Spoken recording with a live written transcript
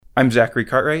I'm Zachary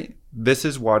Cartwright. This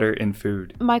is Water in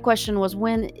Food. My question was,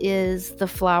 when is the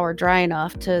flour dry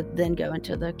enough to then go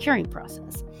into the curing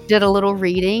process? Did a little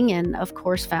reading and, of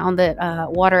course, found that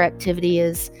water activity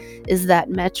is that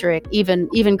metric,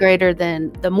 even greater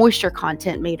than the moisture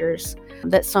content meters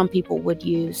that some people would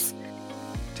use.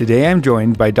 Today I'm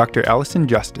joined by Dr. Allison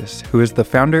Justice, who is the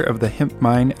founder of the hemp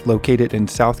mine located in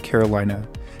South Carolina.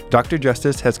 Dr.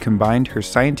 Justice has combined her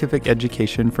scientific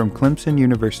education from Clemson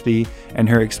University and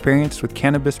her experience with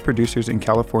cannabis producers in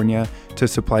California to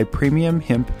supply premium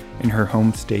hemp in her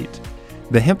home state.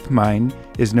 The hemp mine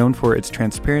is known for its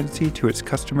transparency to its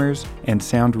customers and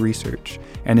sound research,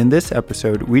 and in this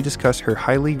episode we discuss her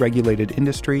highly regulated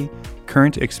industry,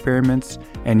 current experiments,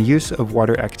 and use of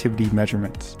water activity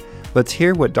measurements. Let's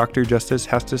hear what Dr. Justice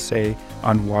has to say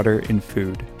on water in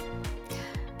food.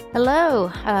 Hello.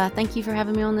 Thank you for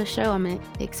having me on this show. I'm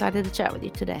excited to chat with you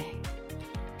today.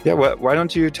 Yeah, why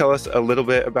don't you tell us a little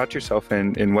bit about yourself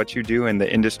and what you do in the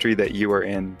industry that you are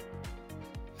in?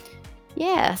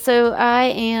 Yeah, so I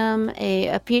am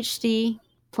a PhD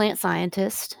plant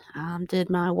scientist. Did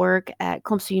my work at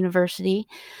Clemson University.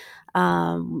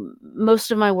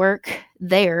 Most of my work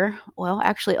there, well,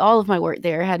 actually all of my work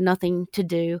there had nothing to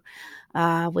do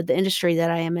with the industry that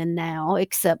I am in now,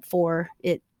 except for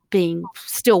it being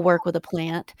still work with a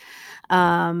plant.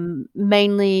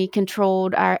 Mainly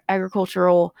controlled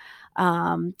agricultural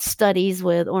studies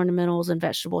with ornamentals and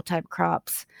vegetable type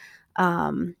crops.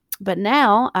 But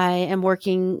now I am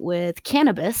working with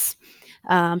cannabis,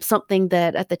 something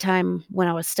that at the time when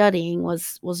I was studying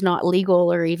was not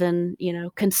legal or even,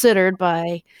 considered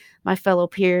by my fellow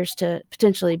peers to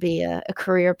potentially be a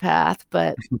career path.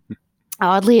 But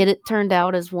oddly, it turned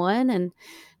out as one, and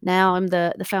now I'm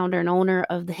the founder and owner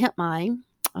of the Hemp Mine,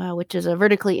 which is a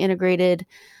vertically integrated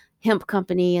hemp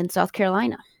company in South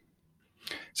Carolina.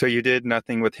 So you did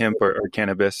nothing with hemp or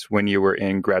cannabis when you were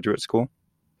in graduate school?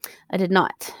 I did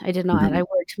not. Mm-hmm. I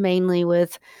worked mainly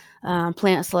with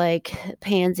plants like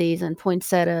pansies and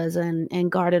poinsettias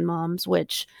and garden moms,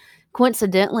 which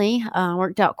coincidentally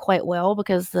worked out quite well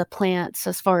because the plants,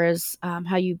 as far as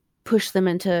how you push them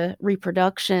into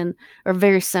reproduction, are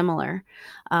very similar.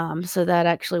 So that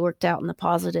actually worked out in the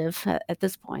positive at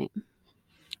this point.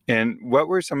 And what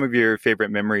were some of your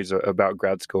favorite memories about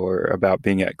grad school or about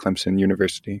being at Clemson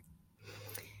University?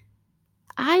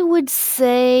 I would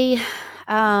say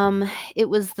it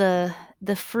was the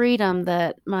freedom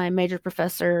that my major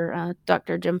professor,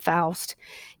 Dr. Jim Faust,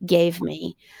 gave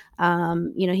me.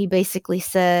 He basically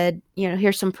said,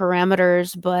 here's some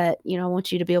parameters, but I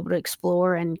want you to be able to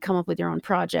explore and come up with your own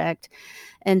project.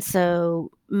 And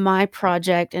so my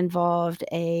project involved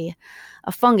a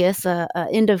fungus, a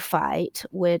endophyte,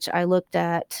 which I looked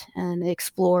at and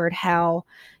explored how,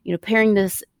 pairing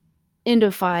this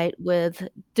endophyte with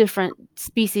different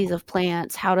species of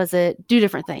plants, how does it do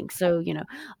different things? So,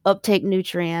 uptake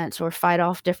nutrients or fight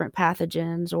off different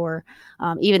pathogens or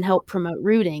even help promote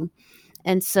rooting.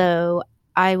 And so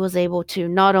I was able to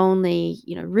not only,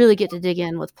 really get to dig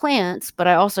in with plants, but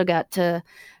I also got to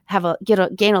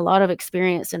gain a lot of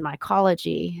experience in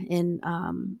mycology in,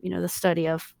 the study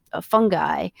of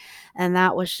fungi. And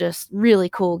that was just really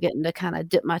cool getting to kind of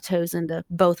dip my toes into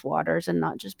both waters and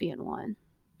not just be in one.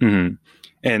 Mm-hmm.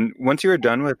 And once you were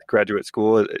done with graduate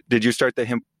school, did you start the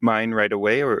hemp mine right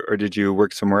away or did you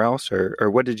work somewhere else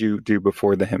or what did you do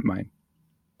before the hemp mine?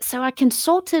 So I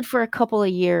consulted for a couple of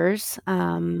years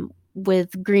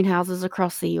with greenhouses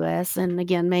across the US and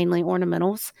again, mainly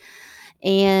ornamentals.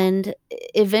 And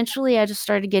eventually I just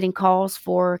started getting calls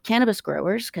for cannabis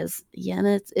growers because, again,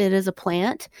 it is a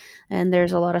plant and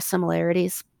there's a lot of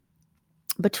similarities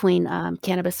between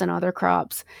cannabis and other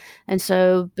crops. And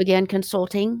so began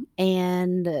consulting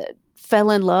and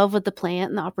fell in love with the plant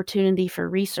and the opportunity for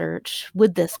research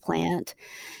with this plant,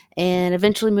 and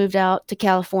eventually moved out to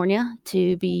California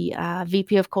to be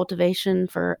VP of cultivation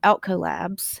for Outco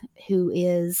Labs, who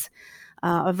is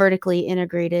a vertically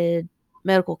integrated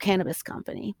medical cannabis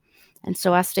company. And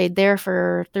so I stayed there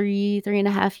for three and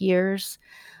a half years.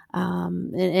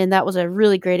 And that was a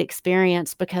really great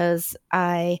experience because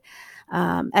at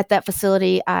that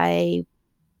facility, I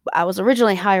was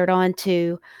originally hired on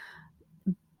to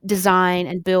design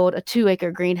and build a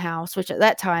 2-acre greenhouse, which at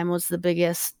that time was the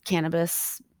biggest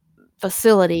cannabis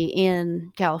facility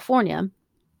in California,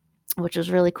 which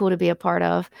was really cool to be a part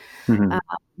of. Mm-hmm. Uh,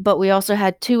 but we also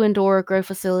had 2 indoor grow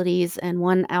facilities and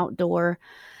 1 outdoor,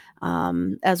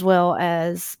 as well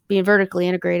as being vertically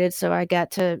integrated. So I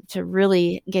got to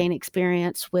really gain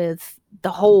experience with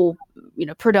the whole,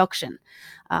 production.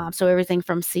 So everything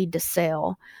from seed to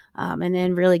sale, and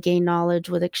then really gain knowledge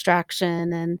with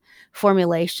extraction and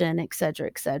formulation, et cetera,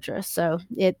 et cetera. So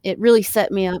it really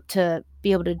set me up to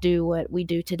be able to do what we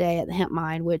do today at the hemp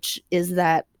mine, which is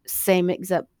that same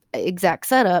exact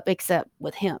setup, except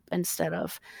with hemp instead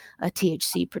of a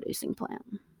THC producing plant.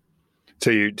 So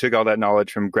you took all that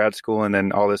knowledge from grad school and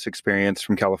then all this experience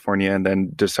from California and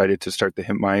then decided to start the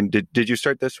hemp mine. Did you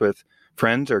start this with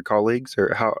friends or colleagues,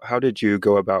 or how did you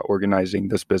go about organizing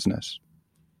this business?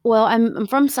 Well, I'm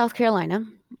from South Carolina,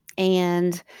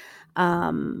 and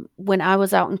when I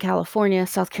was out in California,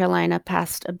 South Carolina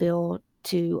passed a bill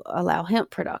to allow hemp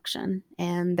production,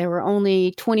 and there were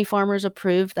only 20 farmers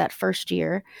approved that first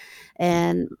year.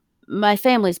 And my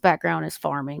family's background is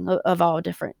farming of all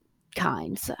different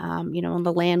kinds. On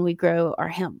the land we grow our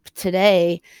hemp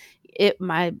today,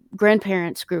 my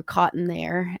grandparents grew cotton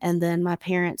there, and then my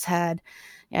parents had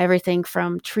everything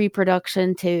from tree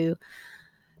production to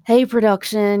hay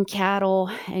production, cattle,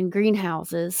 and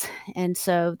greenhouses, and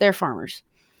so they're farmers.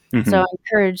 So I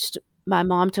encouraged my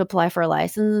mom to apply for a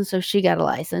license, and so she got a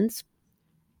license.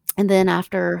 And then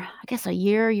after, I guess, a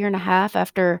year and a half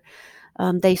after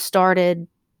they started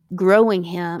growing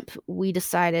hemp, we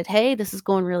decided, hey, this is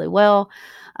going really well.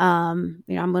 I'm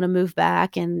going to move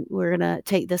back and we're going to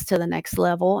take this to the next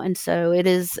level. And so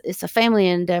it's a family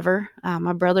endeavor.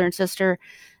 My brother and sister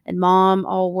and mom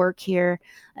all work here.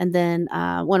 And then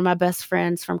one of my best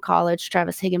friends from college,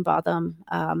 Travis Higginbotham,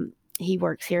 he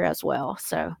works here as well.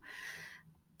 So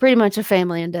pretty much a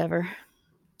family endeavor.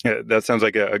 Yeah, that sounds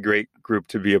like a great group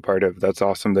to be a part of. That's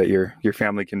awesome that your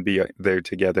family can be there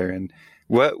together. And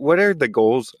what are the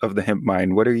goals of the hemp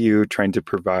mine? What are you trying to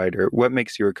provide, or what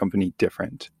makes your company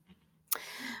different?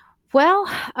 Well,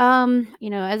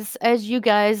 as you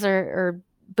guys are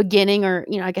beginning, or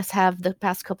I guess have the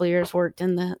past couple of years worked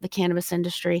in the cannabis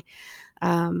industry,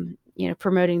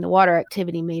 promoting the water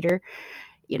activity meter,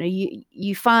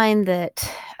 you find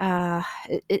that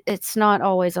it's not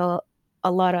always a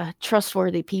lot of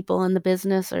trustworthy people in the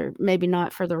business, or maybe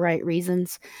not for the right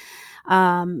reasons.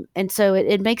 And so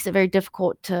it makes it very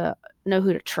difficult to know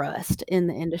who to trust in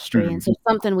the industry. And so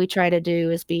something we try to do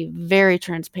is be very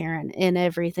transparent in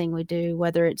everything we do,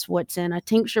 whether it's what's in a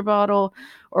tincture bottle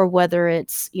or whether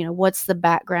it's, what's the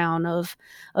background of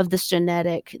this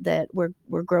genetic that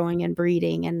we're growing and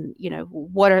breeding, and,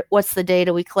 what's the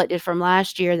data we collected from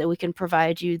last year that we can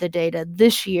provide you the data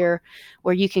this year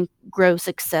where you can grow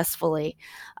successfully,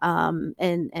 and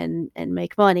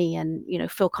make money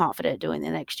and, feel confident doing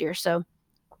the next year. So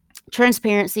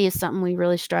transparency is something we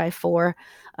really strive for,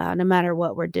 no matter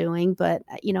what we're doing. But,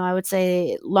 I would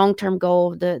say long-term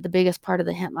goal, the biggest part of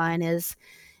the hemp mine is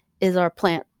our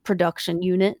plant production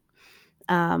unit.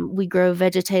 We grow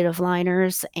vegetative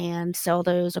liners and sell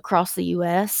those across the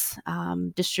U.S.,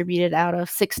 distributed out of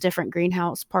 6 different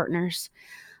greenhouse partners,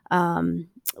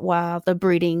 while the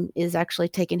breeding is actually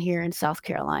taken here in South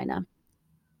Carolina.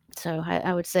 So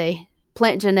I would say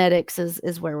plant genetics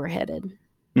is where we're headed.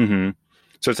 Mm-hmm.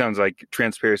 So it sounds like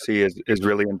transparency is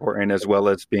really important, as well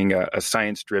as being a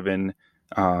science-driven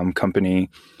company.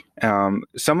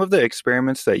 Some of the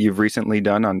experiments that you've recently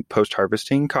done on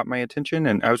post-harvesting caught my attention,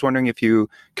 and I was wondering if you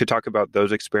could talk about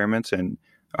those experiments and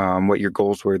what your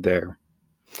goals were there.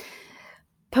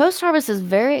 Post-harvest is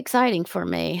very exciting for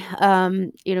me.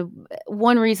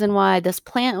 One reason why this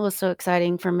plant was so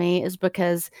exciting for me is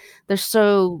because there's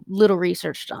so little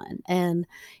research done, and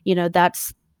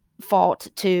that's fault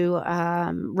to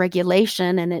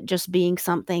regulation, and it just being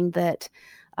something that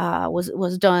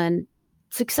was done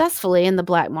successfully in the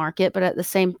black market, but at the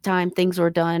same time things were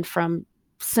done from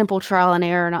simple trial and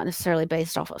error, not necessarily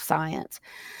based off of science.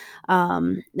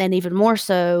 And even more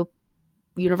so,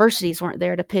 universities weren't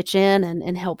there to pitch in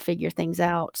and help figure things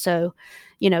out. So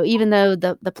even though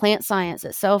the plant science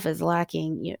itself is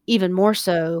lacking, even more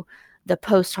so the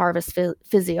post-harvest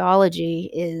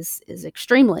physiology is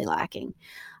extremely lacking.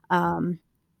 And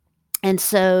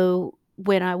so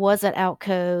when I was at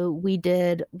Outco, we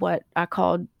did what I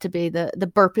called to be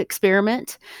the burp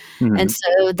experiment. And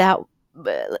so that,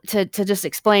 to just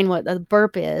explain what the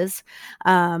burp is,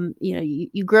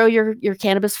 you grow your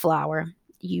cannabis flower,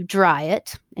 you dry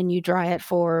it, and you dry it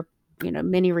for,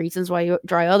 many reasons why you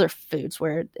dry other foods,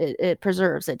 where it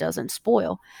preserves, it doesn't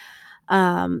spoil.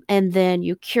 And then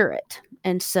you cure it.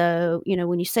 And so,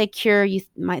 when you say cure, you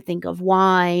might think of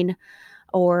wine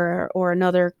or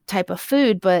another type of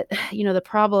food. But, the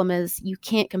problem is you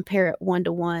can't compare it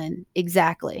 1-to-1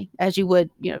 exactly as you would,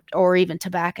 or even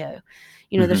tobacco.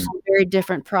 There's some very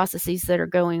different processes that are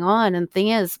going on. And the thing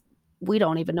is, we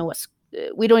don't even know what's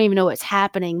we don't even know what's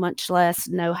happening, much less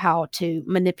know how to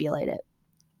manipulate it.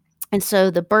 And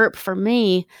so the burp for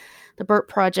me, the burp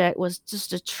project was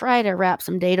just to try to wrap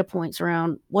some data points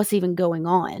around what's even going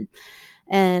on.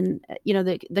 And,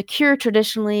 the cure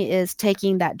traditionally is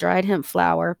taking that dried hemp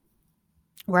flower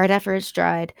right after it's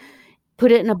dried,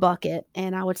 put it in a bucket.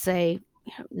 And I would say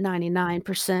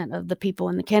 99% of the people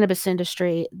in the cannabis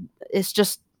industry, it's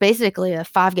just basically a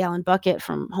 5-gallon bucket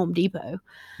from Home Depot.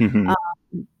 Mm-hmm.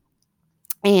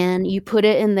 And you put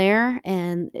it in there,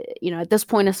 and at this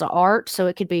point it's an art, so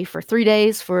it could be for 3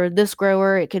 days for this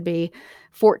grower, it could be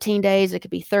 14 days, it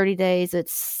could be 30 days.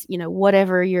 It's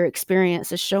whatever your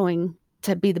experience is showing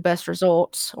to be the best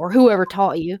results, or whoever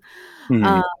taught you.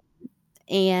 Mm-hmm.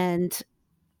 And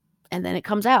then it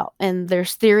comes out, and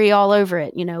there's theory all over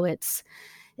it.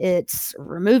 It's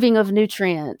removing of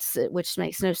nutrients, which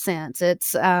makes no sense.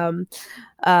 It's the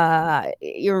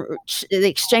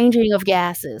exchanging of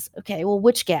gases. Okay, well,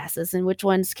 which gases and which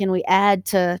ones can we add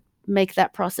to make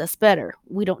that process better?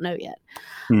 We don't know yet.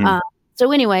 Mm-hmm.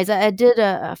 So anyways, I did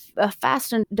a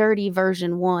fast and dirty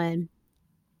version 1,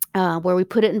 where we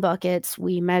put it in buckets.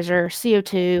 We measure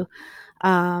CO2,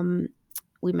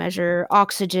 we measure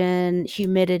oxygen,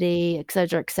 humidity, et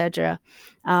cetera.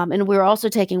 And we're also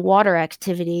taking water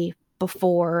activity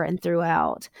before and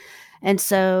throughout. And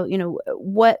so,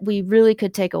 what we really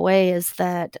could take away is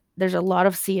that there's a lot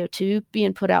of CO2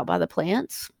 being put out by the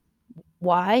plants.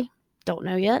 Why? Don't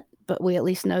know yet, but we at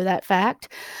least know that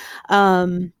fact.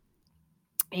 The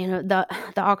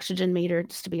oxygen meter,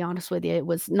 just to be honest with you, it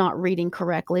was not reading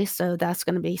correctly. So that's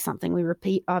going to be something we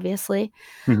repeat, obviously.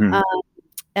 Mm-hmm.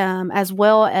 As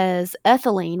well as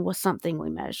ethylene was something we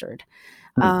measured.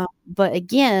 But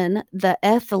again, the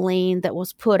ethylene that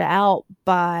was put out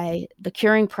by the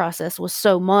curing process was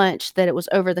so much that it was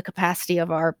over the capacity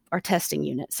of our testing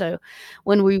unit. So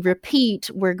when we repeat,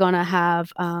 we're going to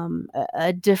have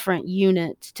a different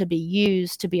unit to be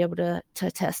used to be able to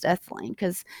test ethylene,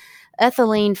 because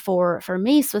ethylene for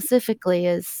me specifically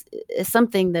is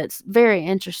something that's very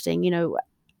interesting.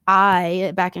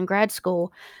 I, back in grad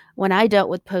school, when I dealt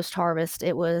with post-harvest,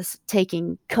 it was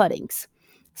taking cuttings.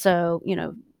 So,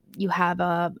 you have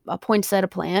a poinsettia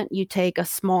plant, you take a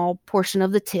small portion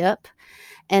of the tip,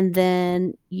 and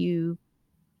then you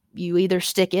either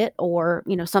stick it, or,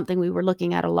 something we were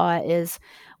looking at a lot is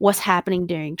what's happening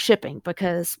during shipping,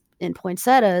 because in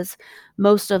poinsettias,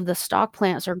 most of the stock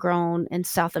plants are grown in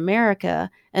South America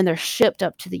and they're shipped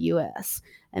up to the US.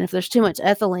 And if there's too much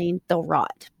ethylene, they'll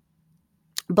rot.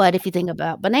 But if you think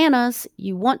about bananas,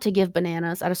 you want to give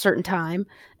bananas at a certain time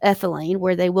ethylene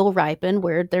where they will ripen,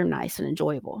 where they're nice and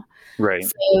enjoyable. Right.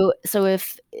 So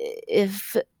if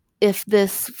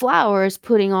this flower is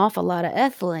putting off a lot of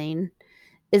ethylene,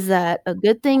 is that a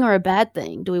good thing or a bad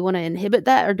thing? Do we want to inhibit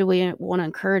that, or do we want to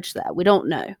encourage that? We don't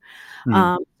know.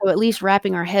 Mm-hmm. So at least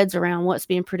wrapping our heads around what's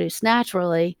being produced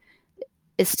naturally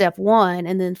is step one,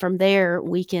 and then from there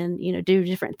we can do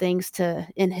different things to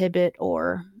inhibit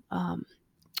or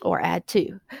add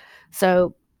to.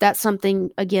 So that's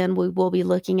something, again, we will be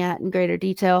looking at in greater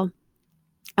detail.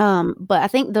 But I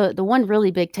think the one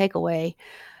really big takeaway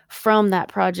from that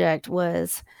project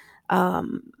was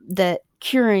that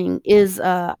curing is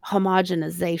a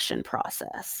homogenization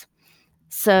process.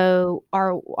 So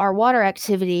our water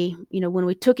activity, when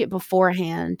we took it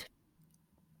beforehand,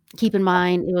 keep in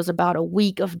mind it was about a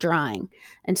week of drying.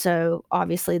 And so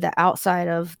obviously the outside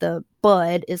of the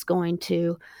bud is going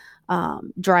to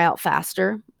dry out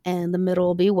faster, and the middle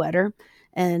will be wetter,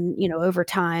 and over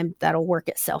time that'll work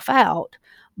itself out.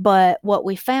 But what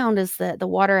we found is that the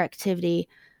water activity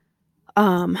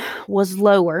was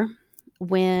lower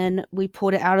when we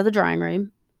pulled it out of the drying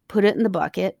room, put it in the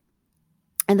bucket,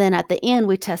 and then at the end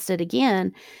we tested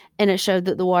again, and it showed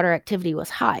that the water activity was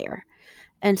higher.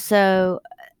 And so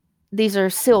these are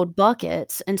sealed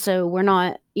buckets, and so we're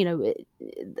not,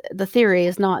 the theory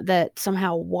is not that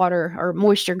somehow water or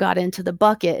moisture got into the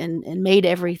bucket and made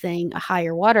everything a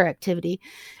higher water activity.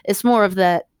 It's more of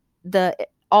that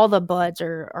all the buds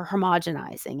are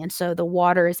homogenizing, and so the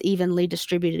water is evenly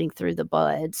distributing through the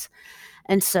buds.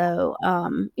 And so,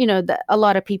 a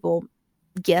lot of people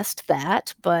guessed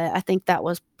that, but I think that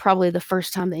was probably the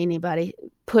first time that anybody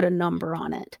put a number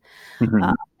on it.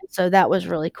 Mm-hmm. So that was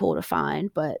really cool to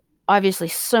find, but obviously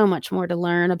so much more to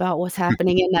learn about what's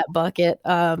happening in that bucket.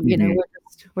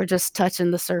 We're just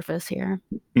touching the surface here.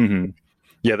 Mm-hmm.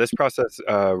 Yeah, this process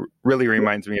really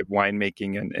reminds me of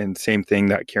winemaking, and same thing,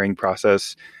 that curing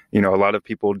process. A lot of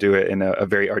people do it in a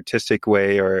very artistic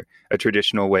way or a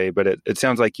traditional way, but it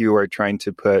sounds like you are trying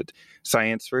to put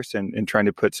science first and trying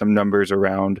to put some numbers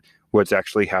around what's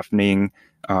actually happening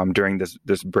during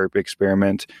this burp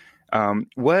experiment.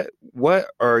 What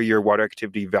are your water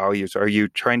activity values? Are you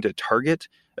trying to target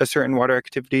a certain water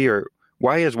activity, or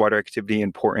why is water activity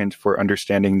important for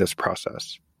understanding this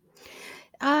process?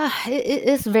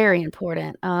 It's very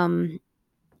important.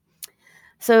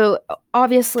 So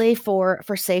obviously for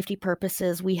safety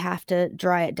purposes, we have to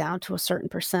dry it down to a certain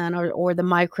percent or the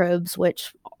microbes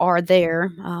which are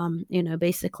there,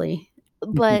 basically.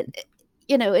 But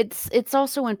it's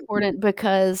also important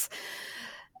because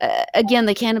again,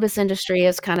 the cannabis industry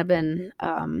has kind of been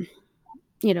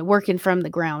working from the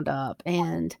ground up.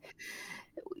 And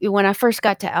when I first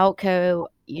got to Outco,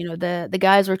 the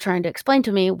guys were trying to explain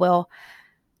to me, well,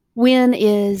 when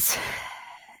is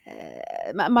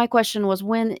my question was,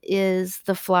 when is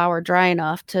the flower dry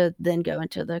enough to then go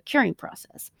into the curing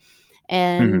process?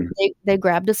 And Hmm. they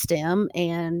grabbed a stem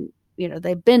and,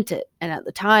 they bent it. And at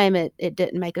the time, it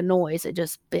didn't make a noise. It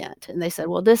just bent. And they said,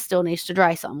 well, this still needs to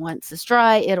dry some. Once it's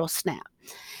dry, it'll snap.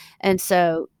 And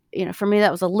so, for me,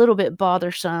 that was a little bit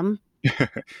bothersome.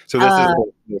 So this is Uh,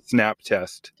 the SNAP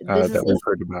test this is that we've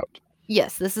heard about.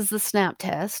 Yes, this is the snap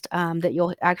test, that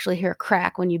you'll actually hear a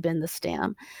crack when you bend the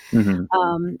stem. Hmm.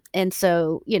 And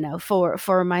so,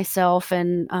 for myself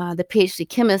and, the PhD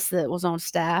chemist that was on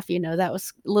staff, that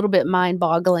was a little bit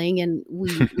mind-boggling, and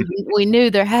we knew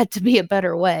there had to be a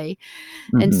better way.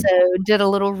 And Hmm. so did a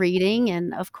little reading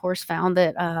and, of course, found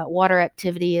that, water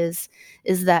activity is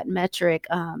that metric,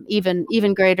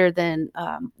 even greater than,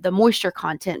 the moisture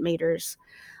content meters,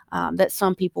 that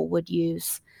some people would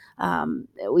use.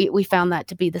 We found that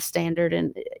to be the standard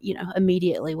and,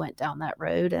 immediately went down that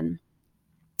road. And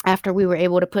after we were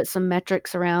able to put some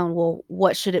metrics around, well,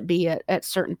 what should it be at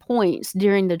certain points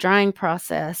during the drying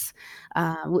process,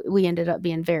 we ended up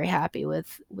being very happy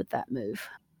with that move.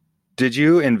 Did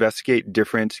you investigate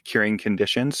different curing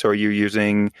conditions? So are you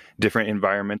using different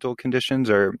environmental conditions,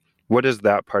 or what does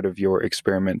that part of your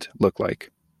experiment look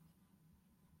like?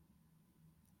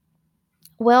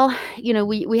 Well,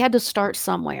 we had to start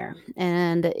somewhere.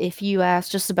 And if you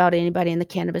ask just about anybody in the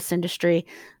cannabis industry,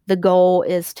 the goal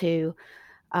is to,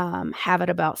 have it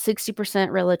about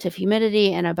 60% relative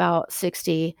humidity and about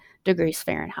 60 degrees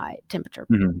Fahrenheit temperature.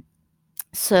 Hmm.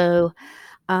 So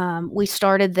we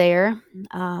started there,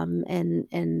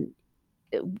 and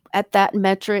at that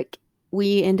metric,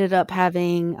 we ended up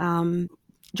having,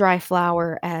 dry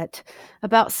flower at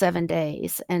about 7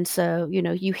 days. And so,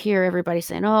 you hear everybody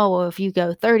saying, "Oh, well, if you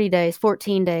go 30 days,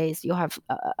 14 days, you'll have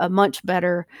a much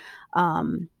better,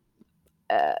 um,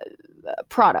 uh,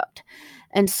 product."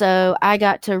 And so I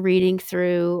got to reading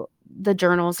through the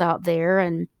journals out there,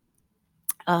 and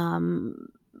um,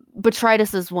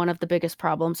 botrytis is one of the biggest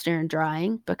problems during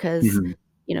drying because, Hmm.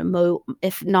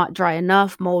 if not dry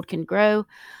enough, mold can grow.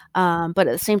 But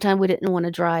at the same time, we didn't want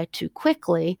to dry too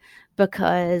quickly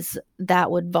because that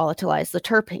would volatilize the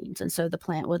terpenes, and so the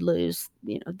plant would lose,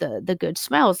 the good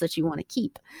smells that you want to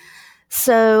keep.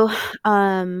 So,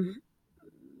 um,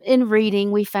 in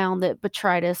reading, we found that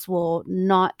botrytis will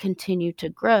not continue to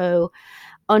grow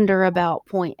under about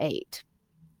point 0.8.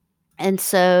 And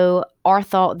so our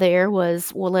thought there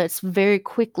was, well, let's very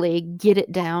quickly get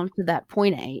it down to that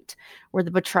point 0.8 where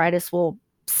the botrytis will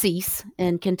cease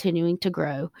and continuing to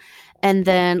grow. And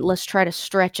then let's try to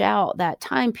stretch out that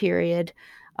time period.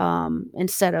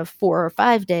 Instead of 4 or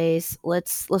 5 days,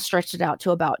 let's stretch it out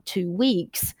to about 2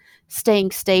 weeks,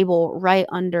 staying stable right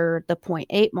under the point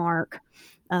 0.8 mark,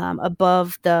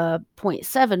 above the point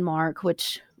 0.7 mark,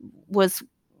 which was,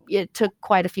 it took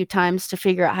quite a few times to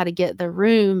figure out how to get the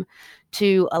room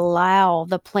to allow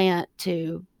the plant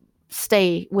to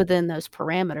stay within those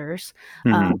parameters,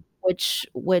 Hmm.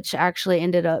 which actually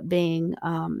ended up being,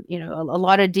 a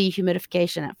lot of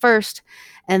dehumidification at first,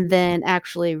 and then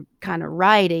actually kind of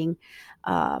riding,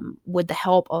 with the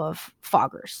help of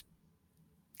foggers.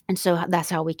 And so that's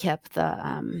how we kept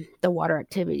the water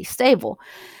activity stable.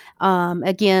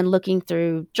 Again, looking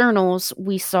through journals,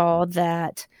 we saw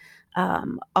that,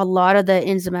 a lot of the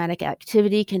enzymatic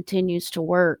activity continues to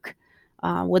work,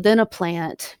 within a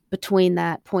plant between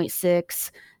that point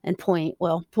 0.6 and point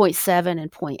 0.7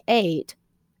 and point 0.8.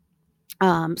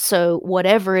 So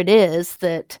whatever it is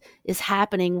that is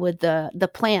happening with the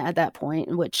plant at that point,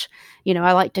 in which,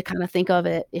 I like to kind of think of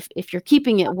it, if you're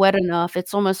keeping it wet enough,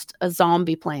 it's almost a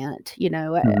zombie plant,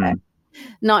 Hmm.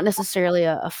 not necessarily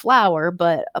a flower,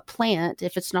 but a plant.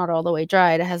 If it's not all the way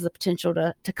dried, it has the potential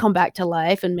to come back to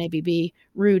life and maybe be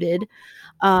rooted.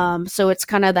 So it's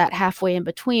kind of that halfway in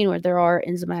between where there are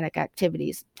enzymatic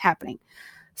activities happening.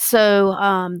 So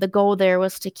the goal there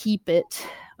was to keep it,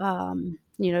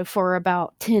 for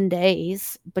about 10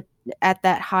 days, but at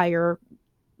that higher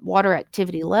water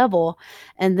activity level,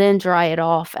 and then dry it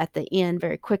off at the end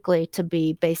very quickly to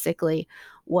be basically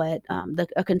what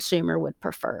a consumer would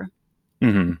prefer.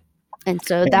 Hmm. And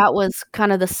so that was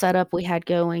kind of the setup we had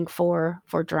going for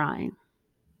drying.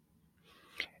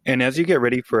 And as you get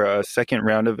ready for a second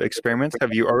round of experiments,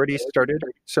 have you already started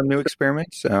some new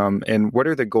experiments? And what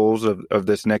are the goals of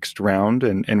this next round?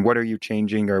 And what are you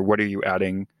changing or what are you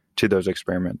adding to those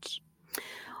experiments?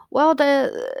 Well,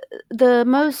 the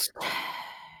most,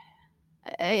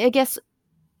 I guess,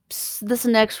 this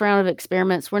next round of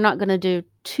experiments, we're not going to do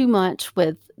too much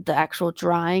with the actual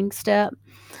drying step.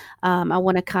 I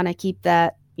want to kind of keep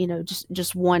that,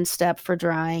 just one step for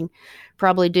drying,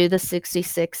 probably do the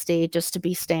 60/60 just to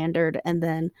be standard. And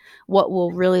then what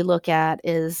we'll really look at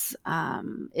is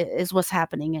what's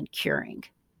happening in curing.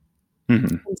 Hmm.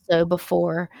 And so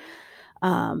before,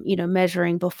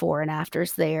 measuring before and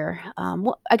afters there.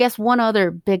 I guess one other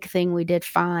big thing we did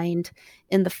find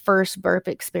in the first burp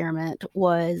experiment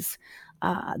was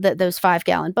that those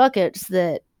 5-gallon buckets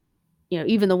that,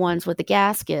 even the ones with the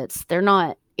gaskets, they're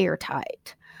not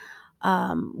airtight.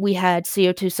 We had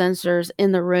CO2 sensors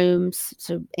in the rooms,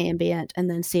 so ambient, and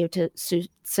then CO2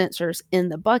 sensors in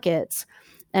the buckets.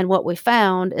 And what we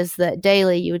found is that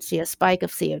daily you would see a spike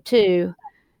of CO2,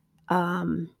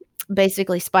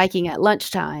 basically spiking at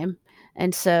lunchtime.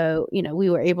 And so, we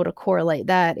were able to correlate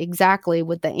that exactly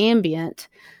with the ambient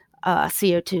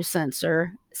CO2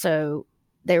 sensor. So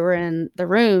they were in the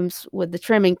rooms with the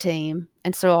trimming team.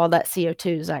 And so all that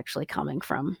CO2 is actually coming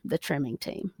from the trimming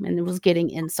team, and it was getting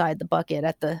inside the bucket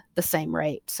at the same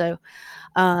rate. So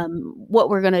what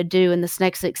we're going to do in this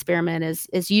next experiment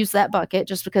is use that bucket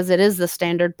just because it is the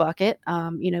standard bucket.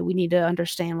 We need to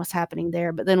understand what's happening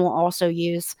there, but then we'll also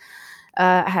use,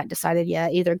 I hadn't decided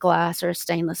yet, either glass or a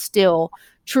stainless steel,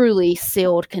 truly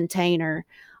sealed container,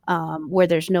 where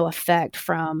there's no effect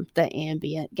from the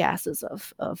ambient gases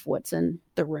of what's in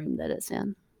the room that it's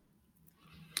in.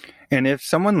 And if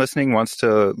someone listening wants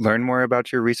to learn more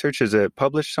about your research, is it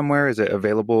published somewhere? Is it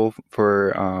available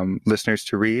for listeners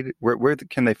to read? Where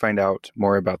can they find out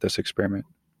more about this experiment?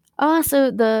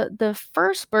 So the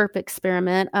first burp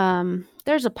experiment,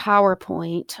 there's a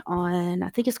PowerPoint on, I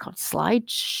think it's called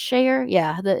SlideShare.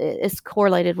 Yeah, it's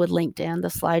correlated with LinkedIn, the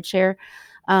SlideShare.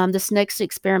 This next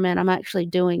experiment I'm actually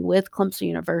doing with Clemson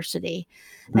University.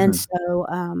 And Mhm.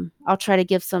 so I'll try to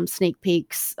give some sneak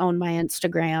peeks on my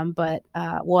Instagram, but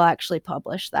we'll actually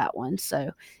publish that one.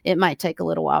 So it might take a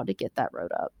little while to get that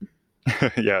wrote up.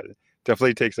 Yeah,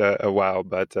 definitely takes a while,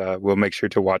 but we'll make sure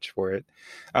to watch for it.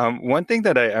 One thing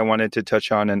that I wanted to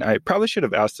touch on, and I probably should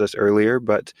have asked this earlier,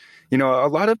 but a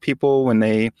lot of people when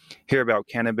they hear about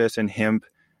cannabis and hemp,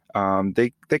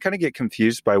 they kind of get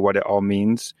confused by what it all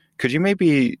means. Could you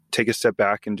maybe take a step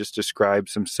back and just describe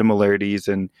some similarities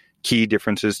and key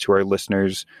differences to our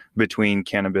listeners between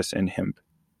cannabis and hemp?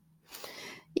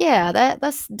 Yeah,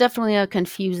 that's definitely a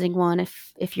confusing one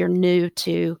if you're new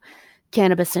to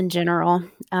cannabis in general.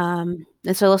 And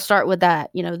so let's start with that.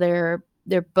 They're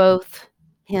both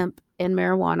hemp and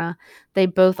marijuana. They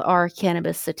both are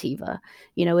cannabis sativa.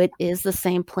 It is the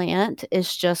same plant.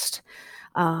 It's just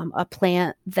a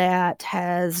plant that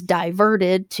has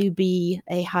diverted to be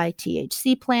a high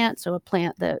THC plant. So a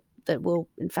plant that will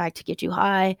in fact get you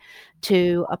high,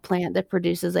 to a plant that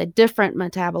produces a different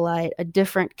metabolite, a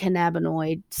different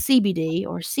cannabinoid, CBD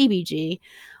or CBG,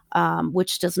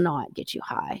 which does not get you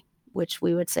high, which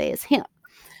we would say is hemp.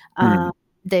 Mm.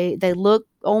 They look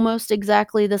almost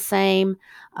exactly the same,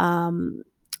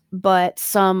 but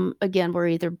some, again, were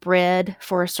either bred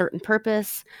for a certain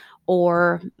purpose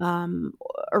or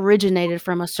originated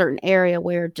from a certain area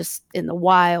where just in the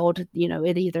wild,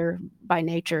 it either by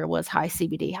nature was high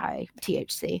CBD, high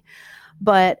THC.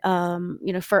 But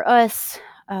for us,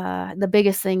 the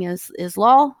biggest thing is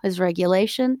law, is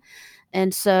regulation.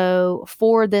 And so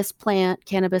for this plant,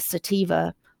 cannabis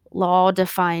sativa, law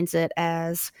defines it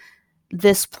as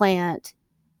this plant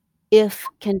if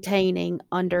containing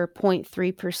under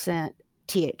 0.3%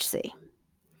 THC.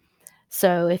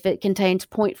 So if it contains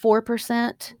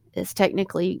 0.4%, it's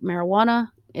technically marijuana.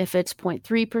 If it's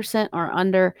 0.3% or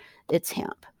under, it's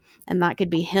hemp. And that could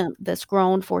be hemp that's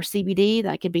grown for CBD.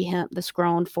 That could be hemp that's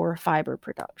grown for fiber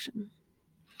production.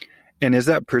 And is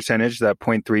that percentage, that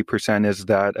 0.3%, is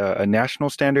that a national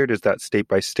standard? Is that state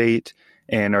by state?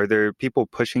 And are there people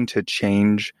pushing to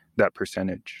change that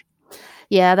percentage?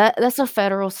 Yeah, that's a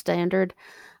federal standard.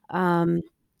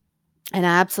 And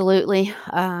absolutely,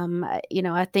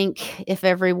 I think if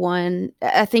they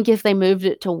moved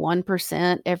it to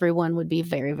 1%, everyone would be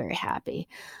very, very happy.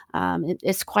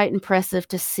 It's quite impressive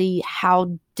to see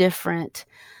how different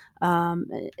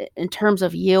in terms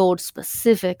of yield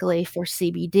specifically for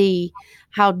CBD,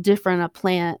 how different a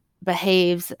plant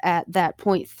behaves at that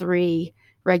point 0.3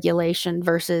 regulation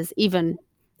versus even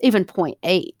point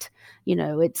 0.8.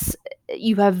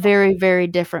 You have very, very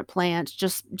different plants,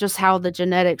 just how the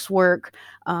genetics work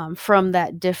from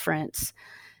that difference.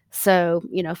 So,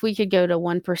 if we could go to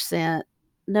 1%,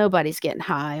 nobody's getting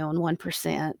high on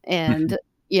 1%. And,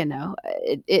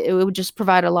 it would just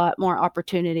provide a lot more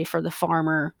opportunity for the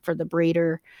farmer, for the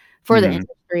breeder, for the Mhm.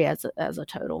 industry as a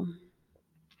total.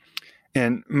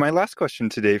 And my last question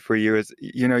today for you is,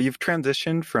 you've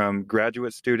transitioned from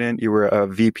graduate student, you were a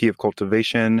VP of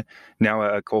cultivation, now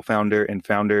a co-founder and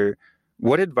founder.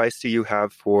 What advice do you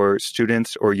have for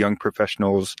students or young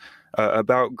professionals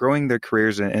about growing their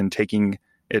careers and taking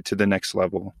it to the next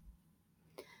level?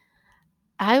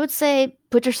 I would say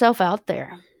put yourself out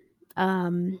there.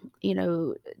 Um, you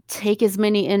know, take as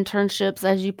many internships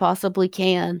as you possibly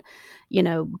can.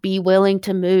 Be willing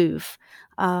to move.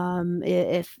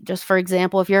 If just for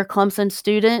example, if you're a Clemson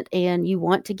student and you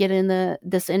want to get in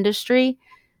this industry,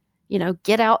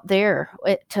 get out there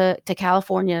to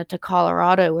California, to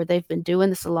Colorado, where they've been doing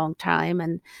this a long time,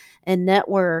 and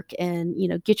network, and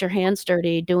get your hands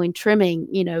dirty doing trimming,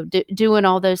 doing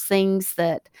all those things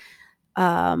that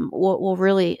will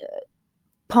really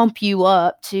pump you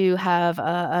up to have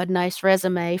a nice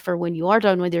resume for when you are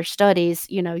done with your studies.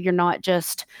 You're not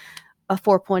just a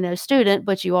 4.0 student,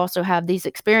 but you also have these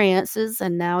experiences,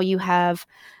 and now you have,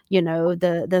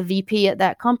 the VP at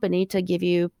that company to give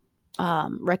you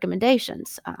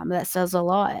recommendations. That says a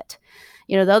lot.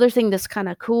 The other thing that's kind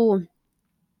of cool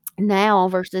now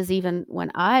versus even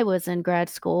when I was in grad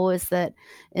school is that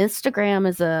Instagram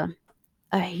is a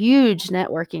huge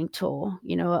networking tool.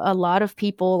 A lot of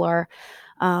people are,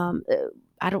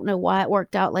 I don't know why it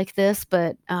worked out like this,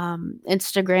 but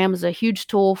Instagram is a huge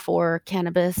tool for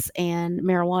cannabis and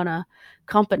marijuana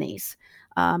companies,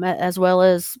 as well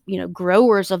as,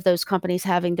 growers of those companies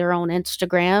having their own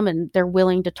Instagram, and they're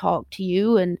willing to talk to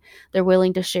you, and they're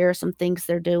willing to share some things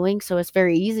they're doing. So it's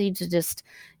very easy to just,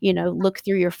 look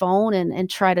through your phone and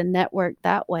try to network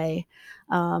that way,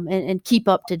 and keep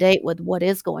up to date with what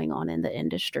is going on in the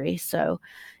industry. So,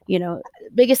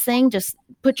 biggest thing, just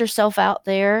put yourself out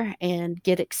there and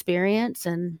get experience,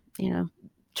 and,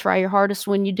 try your hardest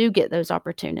when you do get those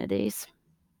opportunities.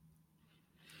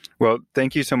 Well,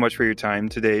 thank you so much for your time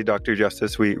today, Dr.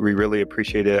 Justice. We really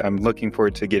appreciate it. I'm looking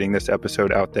forward to getting this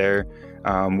episode out there.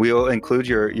 We'll include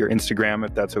your Instagram,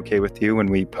 if that's okay with you, when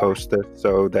we post this,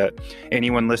 so that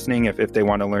anyone listening, if they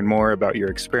want to learn more about your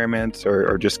experiments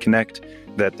or just connect,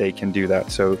 that they can do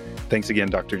that. So thanks again,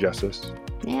 Dr. Justice.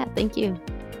 Yeah, thank you.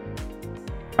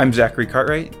 I'm Zachary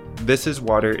Cartwright. This is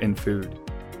Water and Food.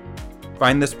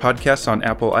 Find this podcast on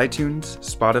Apple iTunes,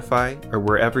 Spotify, or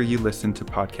wherever you listen to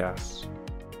podcasts.